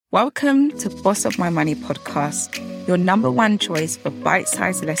Welcome to Boss of My Money podcast, your number one choice for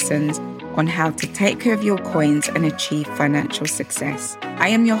bite-sized lessons on how to take care of your coins and achieve financial success. I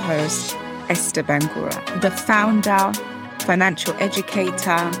am your host, Esther Bangura, the founder, financial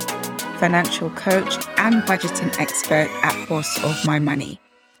educator, financial coach, and budgeting expert at Boss of My Money.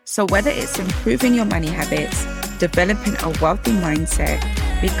 So whether it's improving your money habits, developing a wealthy mindset,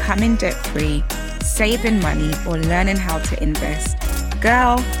 becoming debt-free, saving money, or learning how to invest,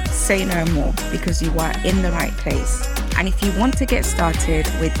 girl, say no more, because you are in the right place. And if you want to get started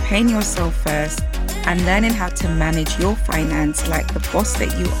with paying yourself first and learning how to manage your finance like the boss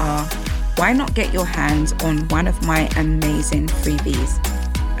that you are, why not get your hands on one of my amazing freebies?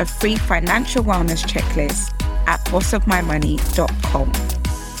 A free financial wellness checklist at bossofmymoney.com.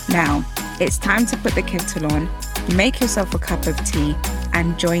 Now, it's time to put the kettle on, make yourself a cup of tea,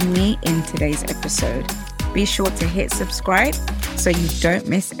 and join me in today's episode. Be sure to hit subscribe so you don't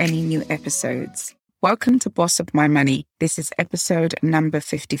miss any new episodes. Welcome to Boss of My Money. This is episode number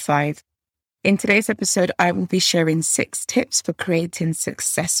 55. In today's episode, I will be sharing 6 tips for creating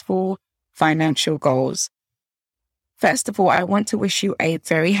successful financial goals. First of all, I want to wish you a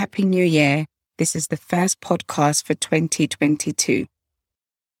very happy new year. This is the first podcast for 2022.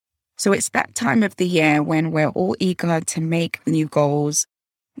 So it's that time of the year when we're all eager to make new goals.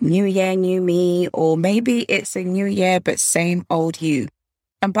 New year, new me, or maybe it's a new year, but same old you.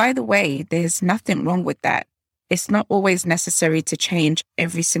 And by the way, there's nothing wrong with that. It's not always necessary to change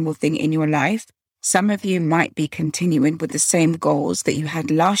every single thing in your life. Some of you might be continuing with the same goals that you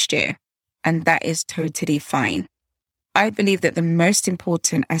had last year, and that is totally fine. I believe that the most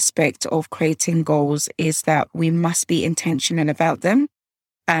important aspect of creating goals is that we must be intentional about them,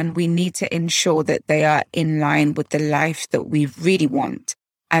 and we need to ensure that they are in line with the life that we really want,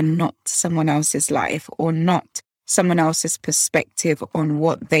 and not someone else's life or not someone else's perspective on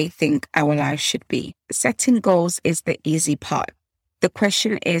what they think our life should be. Setting goals is the easy part. The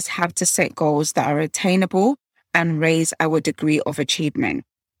question is how to set goals that are attainable and raise our degree of achievement.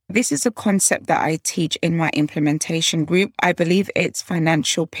 This is a concept that I teach in my implementation group. I believe it's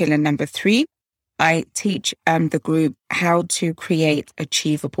financial pillar number 3. I teach the group how to create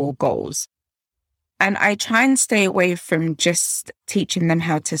achievable goals. And I try and stay away from just teaching them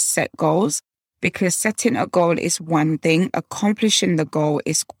how to set goals, because setting a goal is one thing, accomplishing the goal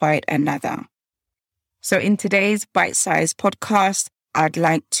is quite another. So in today's bite-sized podcast, I'd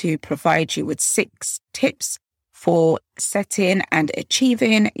like to provide you with 6 tips for setting and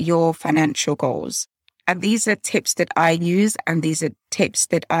achieving your financial goals. And these are tips that I use, and these are tips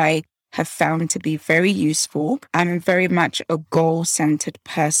that I have found to be very useful. I'm very much a goal-centered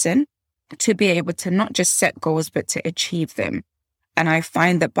person, to be able to not just set goals, but to achieve them. And I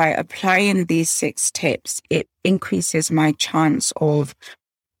find that by applying these 6 tips, it increases my chance of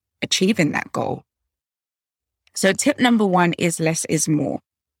achieving that goal. So tip number 1 is less is more.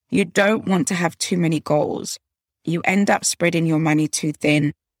 You don't want to have too many goals. You end up spreading your money too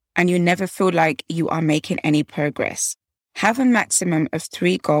thin, and you never feel like you are making any progress. Have a maximum of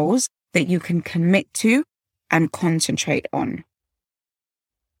 3 goals that you can commit to and concentrate on.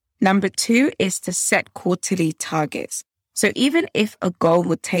 Number 2 is to set quarterly targets. So even if a goal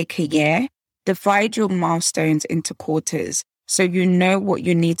would take a year, divide your milestones into quarters so you know what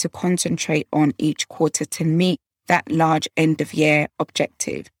you need to concentrate on each quarter to meet that large end of year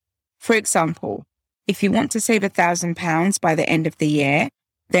objective. For example, if you want to save £1,000 by the end of the year,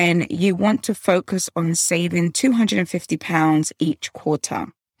 then you want to focus on saving £250 each quarter.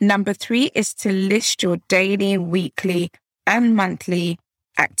 Number 3 is to list your daily, weekly, and monthly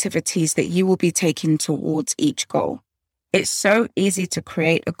activities that you will be taking towards each goal. It's so easy to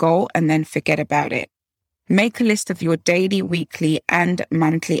create a goal and then forget about it. Make a list of your daily, weekly, and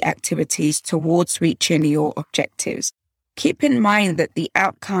monthly activities towards reaching your objectives. Keep in mind that the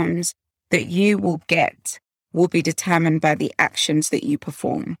outcomes that you will get will be determined by the actions that you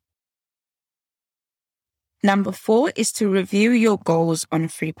perform. Number 4 is to review your goals on a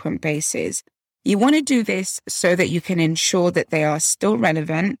frequent basis. You want to do this so that you can ensure that they are still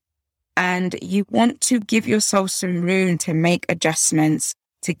relevant, and you want to give yourself some room to make adjustments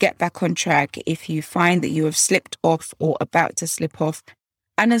to get back on track if you find that you have slipped off or about to slip off,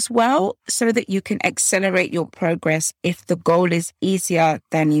 and as well so that you can accelerate your progress if the goal is easier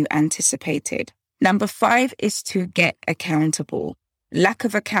than you anticipated. Number 5 is to get accountable. Lack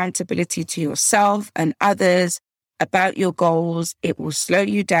of accountability to yourself and others about your goals, it will slow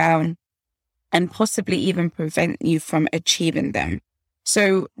you down and possibly even prevent you from achieving them.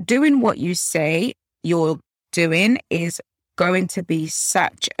 So doing what you say you're doing is going to be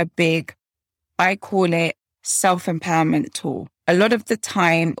such a big, I call it self-empowerment tool. A lot of the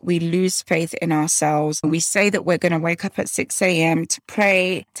time, we lose faith in ourselves. We say that we're going to wake up at 6 a.m. to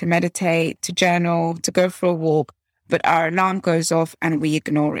pray, to meditate, to journal, to go for a walk, but our alarm goes off and we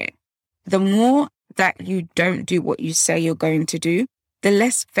ignore it. The more that you don't do what you say you're going to do, the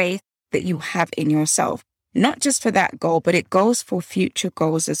less faith that you have in yourself. Not just for that goal, but it goes for future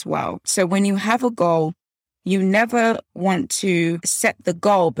goals as well. So when you have a goal, you never want to set the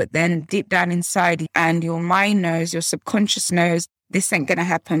goal, but then deep down inside and your mind knows, your subconscious knows, this ain't going to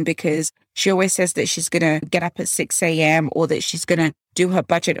happen because she always says that she's going to get up at 6 a.m. or that she's going to do her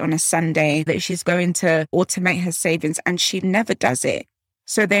budget on a Sunday, that she's going to automate her savings, and she never does it.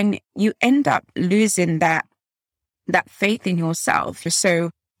 So then you end up losing that faith in yourself. So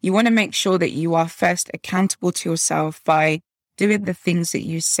you want to make sure that you are first accountable to yourself by doing the things that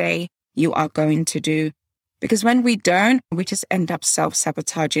you say you are going to do. Because when we don't, we just end up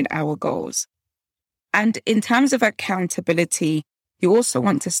self-sabotaging our goals. And in terms of accountability, you also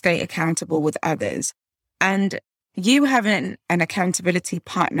want to stay accountable with others. And you having an accountability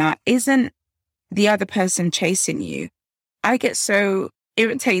partner isn't the other person chasing you. I get so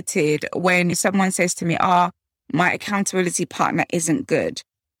irritated when someone says to me, my accountability partner isn't good.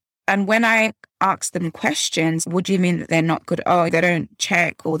 And when I ask them questions, what do you mean that they're not good? Oh, they don't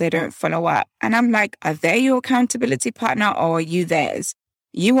check or they don't follow up. And I'm like, are they your accountability partner or are you theirs?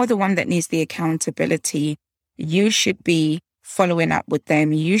 You are the one that needs the accountability. You should be following up with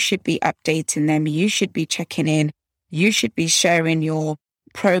them. You should be updating them. You should be checking in. You should be sharing your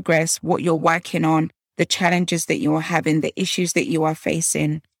progress, what you're working on, the challenges that you're having, the issues that you are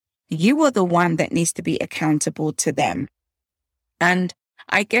facing. You are the one that needs to be accountable to them. And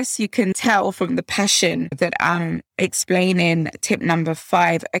I guess you can tell from the passion that I'm explaining tip number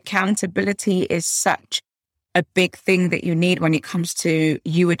 5, accountability is such a big thing that you need when it comes to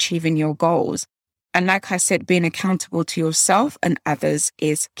you achieving your goals. And like I said, being accountable to yourself and others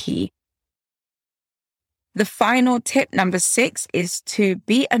is key. The final tip, number 6, is to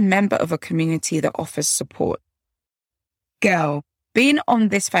be a member of a community that offers support. Girl, being on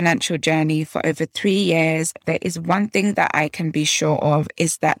this financial journey for over 3 years, there is one thing that I can be sure of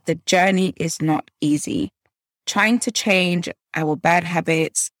is that the journey is not easy. Trying to change our bad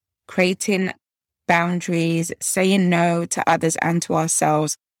habits, creating boundaries, saying no to others and to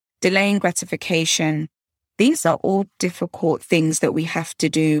ourselves, delaying gratification. These are all difficult things that we have to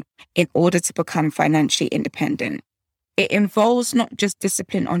do in order to become financially independent. It involves not just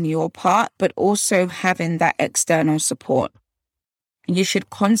discipline on your part, but also having that external support. You should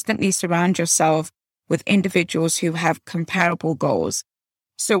constantly surround yourself with individuals who have comparable goals.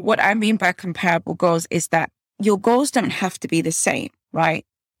 So what I mean by comparable goals is that your goals don't have to be the same, right?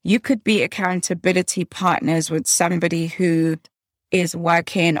 You could be accountability partners with somebody who is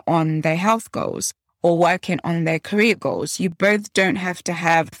working on their health goals or working on their career goals. You both don't have to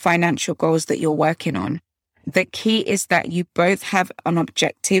have financial goals that you're working on. The key is that you both have an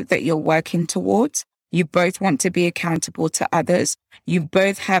objective that you're working towards. You both want to be accountable to others. You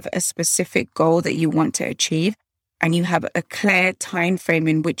both have a specific goal that you want to achieve, and you have a clear time frame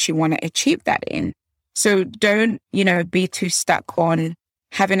in which you want to achieve that in. So don't, be too stuck on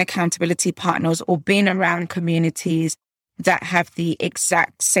having accountability partners or being around communities that have the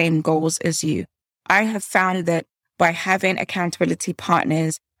exact same goals as you. I have found that by having accountability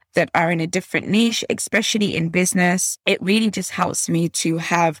partners that are in a different niche, especially in business, it really just helps me to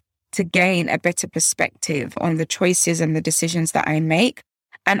gain a better perspective on the choices and the decisions that I make.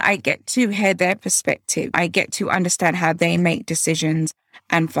 And I get to hear their perspective. I get to understand how they make decisions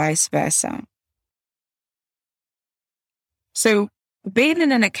and vice versa. So being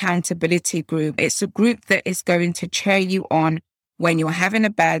in an accountability group, it's a group that is going to cheer you on when you're having a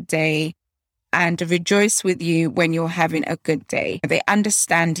bad day and rejoice with you when you're having a good day. They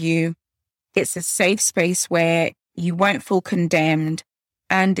understand you. It's a safe space where you won't feel condemned.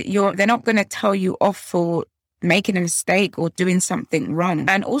 And they're not going to tell you off for making a mistake or doing something wrong.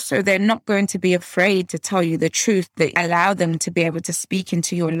 And also, they're not going to be afraid to tell you the truth. They allow them to be able to speak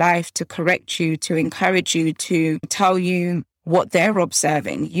into your life, to correct you, to encourage you, to tell you what they're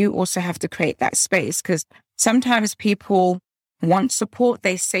observing. You also have to create that space, because sometimes people want support.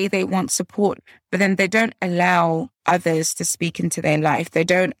 They say they want support, but then they don't allow others to speak into their life. They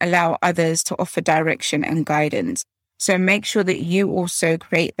don't allow others to offer direction and guidance. So make sure that you also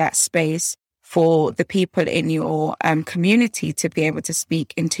create that space for the people in your community to be able to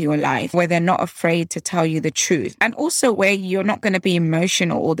speak into your life, where they're not afraid to tell you the truth. And also where you're not going to be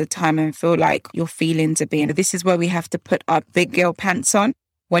emotional all the time and feel like your feelings are being. This is where we have to put our big girl pants on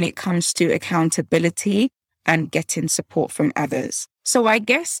when it comes to accountability and getting support from others. So I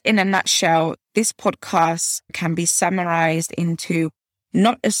guess in a nutshell, this podcast can be summarized into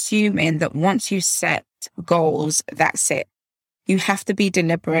not assuming that once you set goals, that's it. You have to be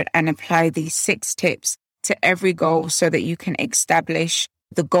deliberate and apply these 6 tips to every goal so that you can establish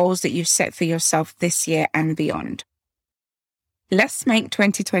the goals that you set for yourself this year and beyond. Let's make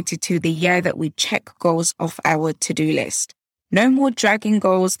 2022 the year that we check goals off our to-do list. No more dragging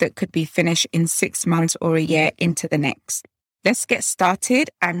goals that could be finished in 6 months or a year into the next. Let's get started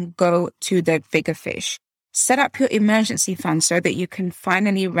and go to the bigger fish. Set up your emergency fund so that you can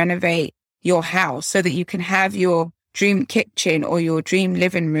finally renovate your house, so that you can have your dream kitchen or your dream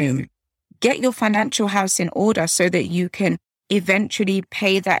living room. Get your financial house in order so that you can eventually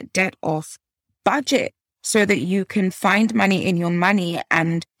pay that debt off. Budget so that you can find money in your money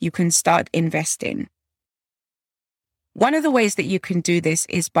and you can start investing. One of the ways that you can do this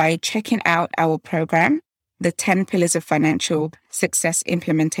is by checking out our program, the 10 Pillars of Financial Success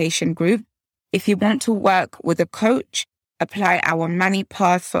Implementation Group. If you want to work with a coach, apply our money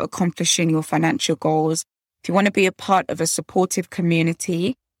path for accomplishing your financial goals. If you want to be a part of a supportive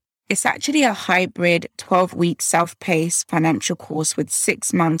community, it's actually a hybrid 12-week self-paced financial course with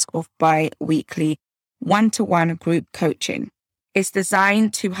 6 months of bi-weekly one-to-one group coaching. It's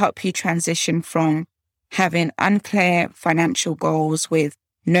designed to help you transition from having unclear financial goals with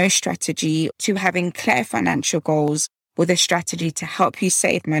no strategy to having clear financial goals with a strategy to help you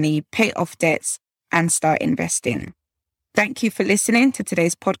save money, pay off debts, and start investing. Thank you for listening to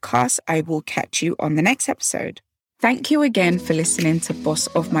today's podcast. I will catch you on the next episode. Thank you again for listening to Boss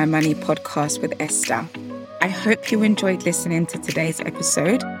of My Money podcast with Esther. I hope you enjoyed listening to today's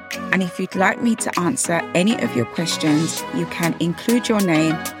episode. And if you'd like me to answer any of your questions, you can include your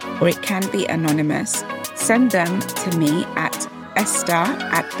name or it can be anonymous. Send them to me at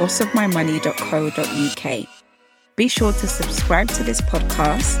esther@bossofmymoney.co.uk. Be sure to subscribe to this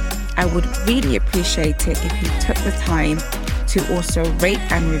podcast. I would really appreciate it if you took the time to also rate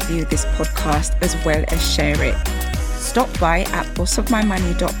and review this podcast as well as share it. Stop by at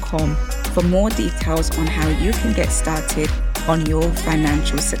bossofmymoney.com for more details on how you can get started on your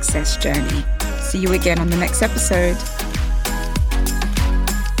financial success journey. See you again on the next episode.